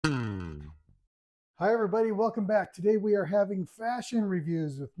Hi everybody, welcome back. Today we are having fashion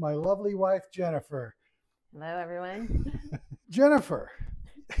reviews with my lovely wife, Jennifer. Hello everyone. Jennifer,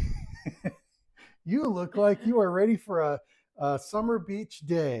 you look like you are ready for a summer beach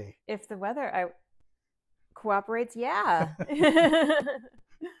day. If the weather cooperates, yeah.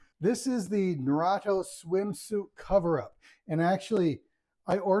 This is the Nratto swimsuit cover-up. And actually,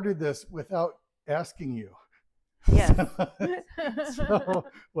 I ordered this without asking you. Yes. So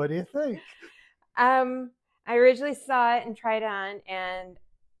what do you think? I originally saw it and tried it on and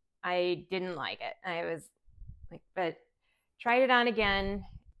I didn't like it. I was like, but tried it on again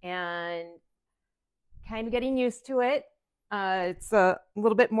and kind of getting used to it. It's a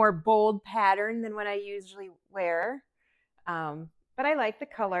little bit more bold pattern than what I usually wear. But I like the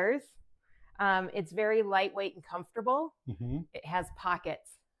colors. It's very lightweight and comfortable. Mm-hmm. It has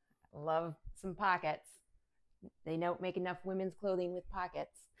pockets. I love some pockets. They don't make enough women's clothing with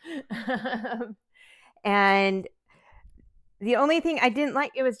pockets. And the only thing I didn't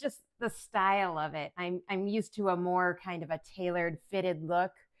like, it was just the style of it. I'm used to a more kind of a tailored fitted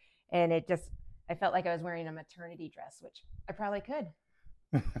look, and I felt like I was wearing a maternity dress, which I probably could.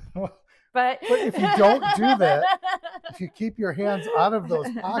 But if you don't do that, if you keep your hands out of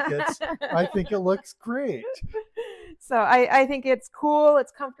those pockets, I think it looks great. So I think it's cool.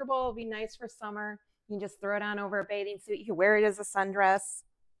 It's comfortable. It'll be nice for summer. You can just throw it on over a bathing suit. You can wear it as a sundress.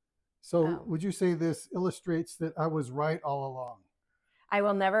 So would you say this illustrates that I was right all along? I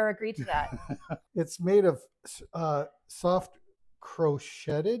will never agree to that. It's made of soft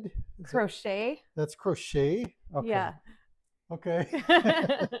crocheted. Crochet? That's crochet? Okay. Yeah. Okay.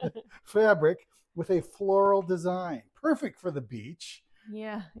 Fabric with a floral design. Perfect for the beach.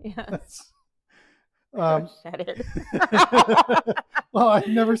 Yeah, yeah. Crocheted. Well, I've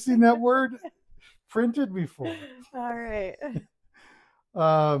never seen that word printed before. All right.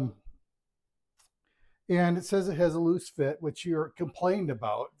 And it says it has a loose fit, which you're complained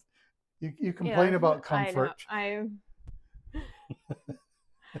about. You complain about comfort. I'm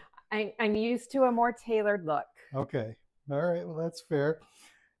used to a more tailored look. Okay. All right. Well, that's fair.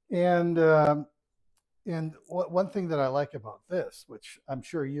 And one thing that I like about this, which I'm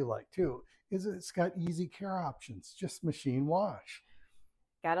sure you like too, is it's got easy care options. Just machine wash.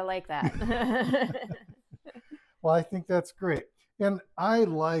 Gotta like that. Well, I think that's great. And I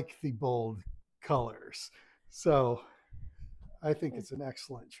like the bold colors. So I think it's an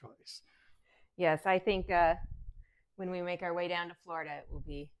excellent choice. Yes, I think when we make our way down to Florida, it will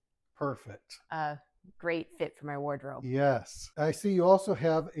be perfect. A great fit for my wardrobe. Yes. I see you also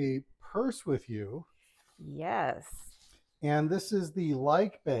have a purse with you. Yes. And this is the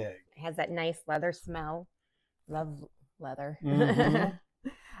LikeBag. It has that nice leather smell. Love leather.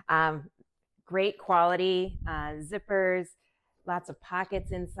 Mm-hmm. Great quality, zippers, lots of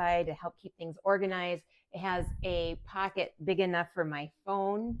pockets inside to help keep things organized. It has a pocket big enough for my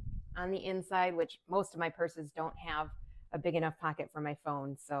phone on the inside, which most of my purses don't have a big enough pocket for my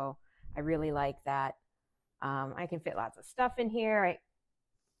phone. So I really like that. I can fit lots of stuff in here. I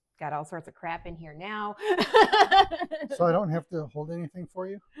got all sorts of crap in here now. So I don't have to hold anything for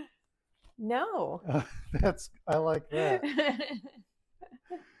you? No. I like that.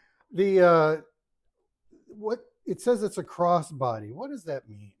 What it says, it's a crossbody. What does that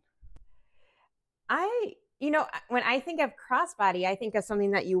mean? When I think of crossbody, I think of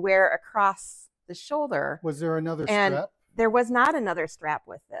something that you wear across the shoulder. Was there another strap? There was not another strap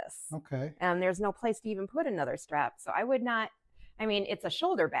with this. Okay. And there's no place to even put another strap. So I would not, it's a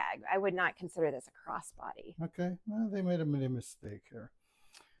shoulder bag. I would not consider this a crossbody. Okay. Well, they made a mistake here.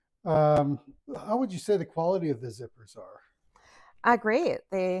 How would you say the quality of the zippers are? Great.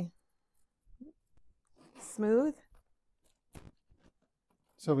 They smooth.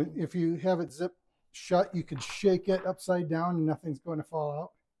 So if you have it zipped shut, you could shake it upside down and nothing's going to fall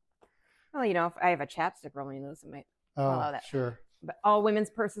out? Well, if I have a chapstick rolling loose, it might fall out. Sure. But all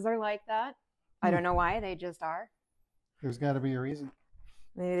women's purses are like that. I don't know why. They just are. There's got to be a reason.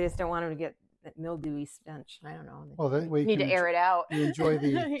 Maybe they just don't want them to get that mildewy stench. I don't know. Well, that way you need to air it out. You enjoy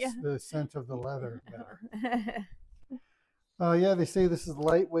the scent of the leather better. Yeah, they say this is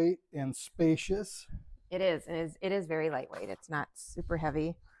lightweight and spacious. It is. It is very lightweight. It's not super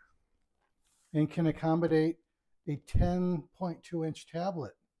heavy. And can accommodate a 10.2-inch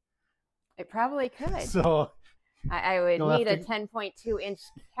tablet. It probably could. So I would need a 10.2-inch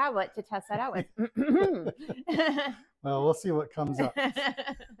tablet to test that out with. Well, we'll see what comes up.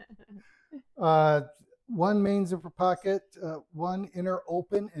 One main zipper pocket, one inner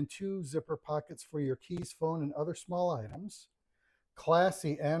open, and 2 zipper pockets for your keys, phone, and other small items.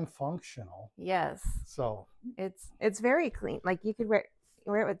 Classy and functional. Yes. So it's very clean. Like you could wear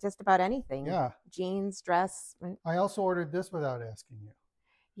wear it with just about anything. Yeah. Jeans, dress. I also ordered this without asking you.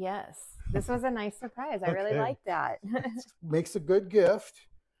 Yes, this was a nice surprise. I really liked that. Makes a good gift,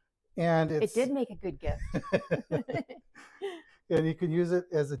 and it did make a good gift. And you can use it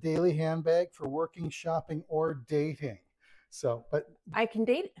as a daily handbag for working, shopping, or dating. So, but I can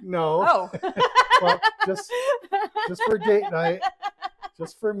date? No. Oh. Well, just for date night.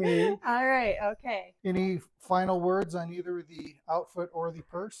 Just for me. All right. Okay. Any final words on either the outfit or the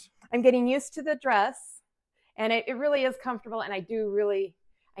purse? I'm getting used to the dress, and it really is comfortable. And I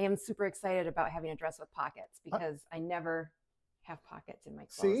am super excited about having a dress with pockets because I never have pockets in my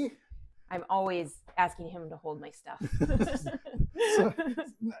clothes. See? I'm always asking him to hold my stuff.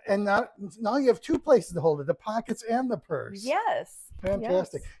 And now you have two places to hold it, the pockets and the purse. Yes.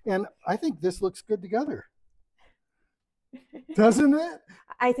 Fantastic. Yes. And I think this looks good together. Doesn't it?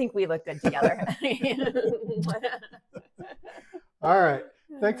 I think we look good together. All right.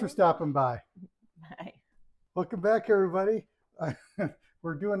 Thanks for stopping by. Bye. Welcome back, everybody.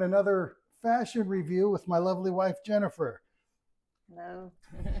 We're doing another fashion review with my lovely wife, Jennifer. Hello.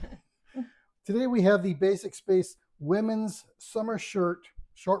 Today we have the Basicspace women's summer shirt,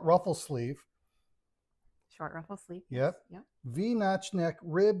 short ruffle sleeve. Short ruffle sleeve. Yep. V-notch neck,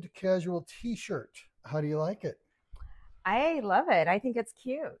 ribbed casual t-shirt. How do you like it? I love it. I think it's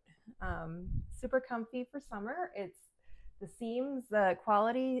cute. Super comfy for summer. It's the seams, the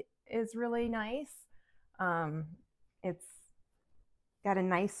quality is really nice. It's got a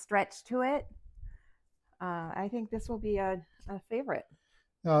nice stretch to it. I think this will be a favorite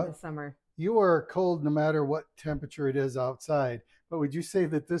this summer. You are cold no matter what temperature it is outside, but would you say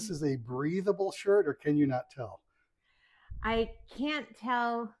that this is a breathable shirt, or can you not tell? I can't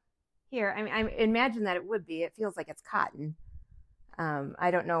tell here. I mean, I imagine that it would be. It feels like it's cotton.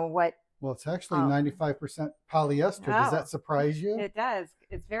 I don't know what. Well, it's actually 95% polyester. Does that surprise you? It does.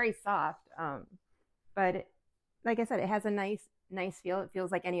 It's very soft. But like I said, it has a nice feel. It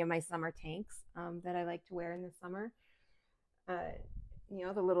feels like any of my summer tanks that I like to wear in the summer. You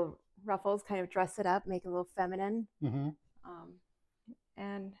know, the little ruffles kind of dress it up, make it a little feminine. Mm-hmm.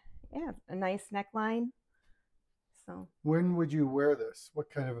 And yeah, a nice neckline. So when would you wear this? What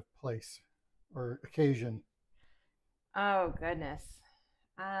kind of a place or occasion? Oh goodness.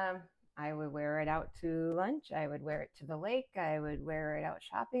 I would wear it out to lunch. I would wear it to the lake. I would wear it out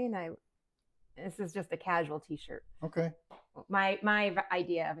shopping. This is just a casual t-shirt. Okay. My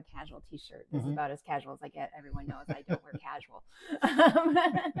idea of a casual t-shirt is about as casual as I get. Everyone knows I don't wear casual.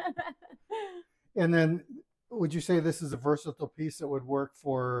 And then would you say this is a versatile piece that would work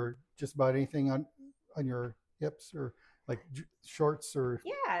for just about anything on your hips, or like shorts? Or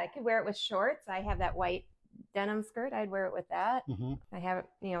yeah, I could wear it with shorts. I have that white denim skirt. I'd wear it with that. I have it,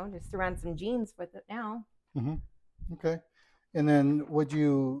 you know, just throw on some jeans with it now. Okay. And then would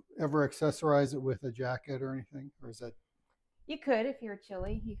you ever accessorize it with a jacket or anything, or is that? You could, if you're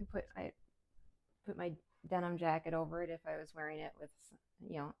chilly. You could put my denim jacket over it if I was wearing it with,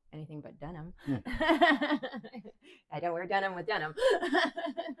 you know, anything but denim. I don't wear denim with denim.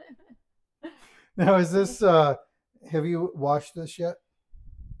 Now, is this? Have you washed this yet?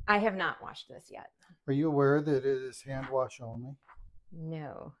 I have not washed this yet. Are you aware that it is hand wash only?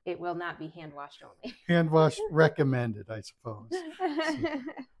 No, it will not be hand washed only. Hand wash recommended, I suppose. So,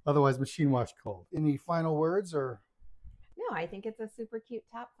 otherwise, machine wash cold. Any final words, or? No, I think it's a super cute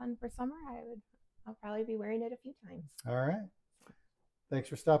top, fun for summer. I'll probably be wearing it a few times. All right. Thanks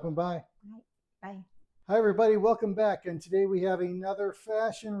for stopping by. All right. Bye. Hi, everybody. Welcome back. And today we have another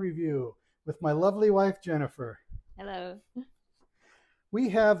fashion review with my lovely wife, Jennifer. Hello. We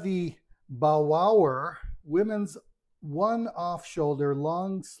have the Bowowor women's one off-shoulder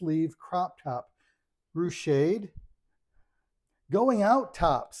long sleeve crop top, ruched, going out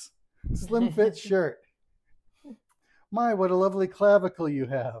tops, slim fit shirt. My, what a lovely clavicle you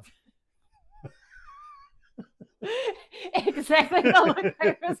have. Exactly the look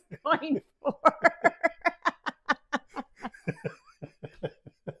I was going for.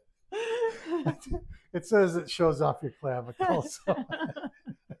 It says it shows off your clavicle. So.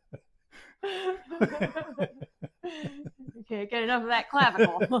 Okay, get enough of that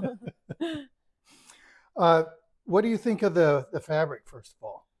clavicle. What do you think of the fabric, first of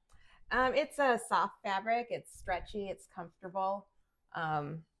all? It's a soft fabric. It's stretchy. It's comfortable.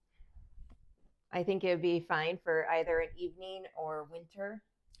 I think it would be fine for either an evening or winter.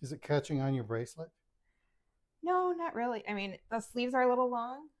 Is it catching on your bracelet? No, not really. I mean, the sleeves are a little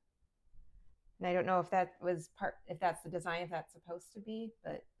long. And I don't know if that was if that's the design, if that's supposed to be,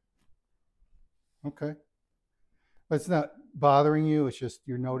 but. Okay. But it's not bothering you. It's just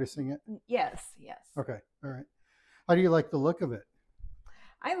you're noticing it? Yes, yes. Okay. All right. How do you like the look of it?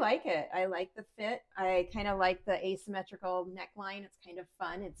 I like it. I like the fit. I kind of like the asymmetrical neckline. It's kind of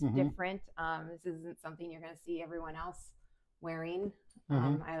fun. It's different. This isn't something you're going to see everyone else wearing.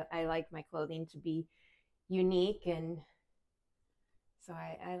 I like my clothing to be unique, and so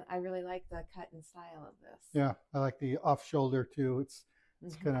I really like the cut and style of this. Yeah, I like the off shoulder too. It's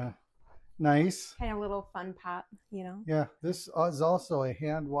kind of nice. Kind of a little fun pop, you know. Yeah, this is also a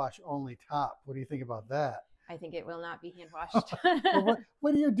hand wash only top. What do you think about that? I think it will not be hand washed. Well,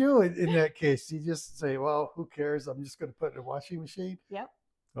 what do you do in that case? You just say, well, who cares? I'm just going to put it in a washing machine? Yep.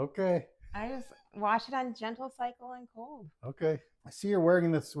 Okay. I just wash it on gentle cycle and cold. Okay. I see you're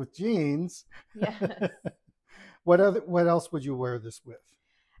wearing this with jeans. Yes. What else would you wear this with?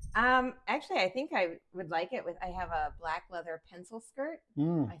 Actually, I think I would like it with, I have a black leather pencil skirt.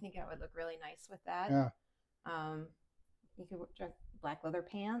 I think it would look really nice with that. Yeah. You could wear black leather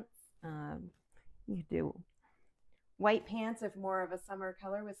pants. You could do white pants if more of a summer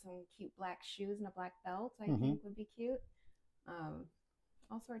color with some cute black shoes and a black belt, I think would be cute.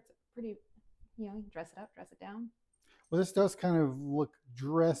 All sorts of pretty, you know, dress it up, dress it down. Well, this does kind of look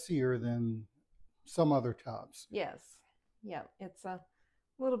dressier than some other tops. Yes. Yeah. It's a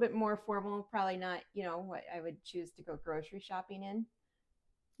little bit more formal, probably not, you know, what I would choose to go grocery shopping in.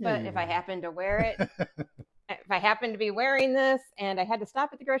 But if I happen to wear it, if I happen to be wearing this and I had to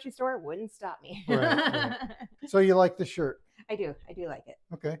stop at the grocery store, it wouldn't stop me. Right. So you like the shirt? I do like it.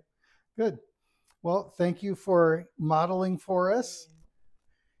 Okay, good. Well, thank you for modeling for us.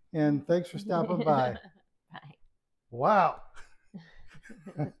 And thanks for stopping by. Bye. Wow.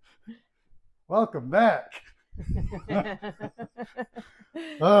 Welcome back.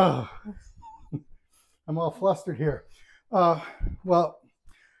 Oh, I'm all flustered here. Well,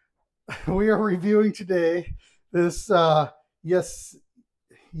 we are reviewing today this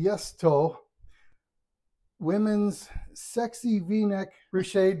Yestto women's sexy V-neck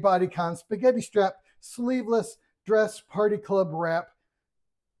ruched bodycon spaghetti strap sleeveless dress party club wrap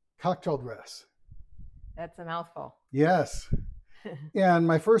cocktail dress. That's a mouthful. Yes. And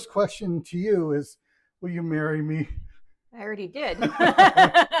my first question to you is, will you marry me? I already did.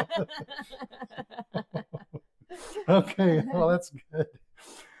 Okay, well, that's good.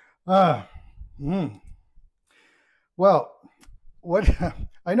 Well,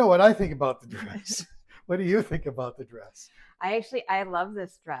 I know what I think about the dress. What do you think about the dress? I love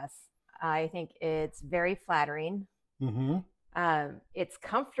this dress. I think it's very flattering. It's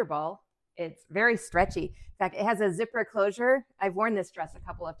comfortable. It's very stretchy. In fact, it has a zipper closure. I've worn this dress a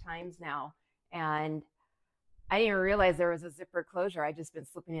couple of times now, and I didn't even realize there was a zipper closure. I just been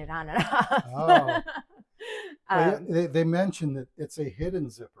slipping it on and off. Oh. Well, they mentioned that it's a hidden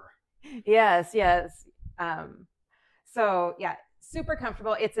zipper. Yes. So yeah, super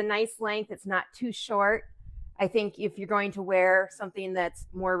comfortable. It's a nice length. It's not too short. I think if you're going to wear something that's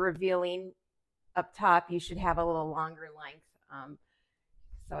more revealing up top, you should have a little longer length.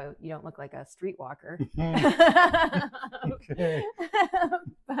 So you don't look like a streetwalker. Okay.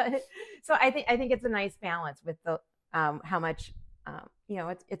 But so I think it's a nice balance with the how much you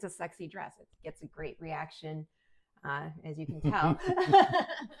know, it's a sexy dress. It gets a great reaction, as you can tell.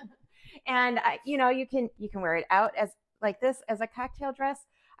 And you know, you can wear it out as like this as a cocktail dress.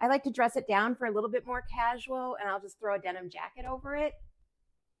 I like to dress it down for a little bit more casual, and I'll just throw a denim jacket over it,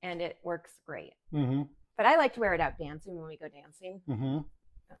 and it works great. But I like to wear it out dancing when we go dancing.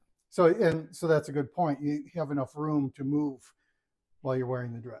 So that's a good point. You have enough room to move while you're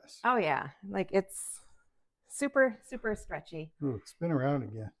wearing the dress. Oh yeah, like it's super stretchy. Ooh, spin around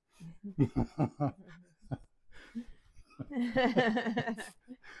again.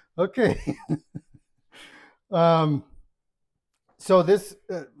 Okay. So this,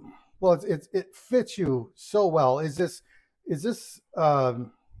 well, it fits you so well. Is this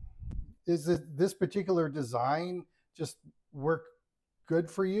particular design just work good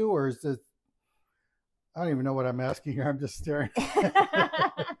for you, or is it? I don't even know what I'm asking here. I'm just staring.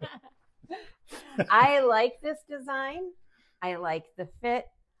 I like this design. I like the fit.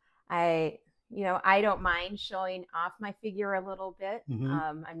 You know, I don't mind showing off my figure a little bit.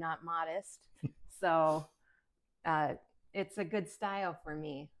 I'm not modest. So it's a good style for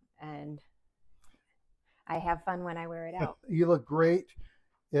me. And I have fun when I wear it out. You look great.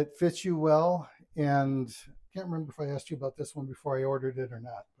 It fits you well. And I can't remember if I asked you about this one before I ordered it or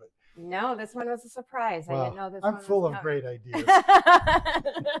not. But no, this one was a surprise. Well, I didn't know this I'm one full was of great ideas.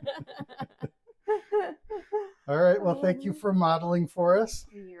 All right. Well, thank you for modeling for us.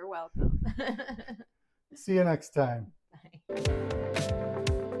 You're welcome. See you next time. Bye.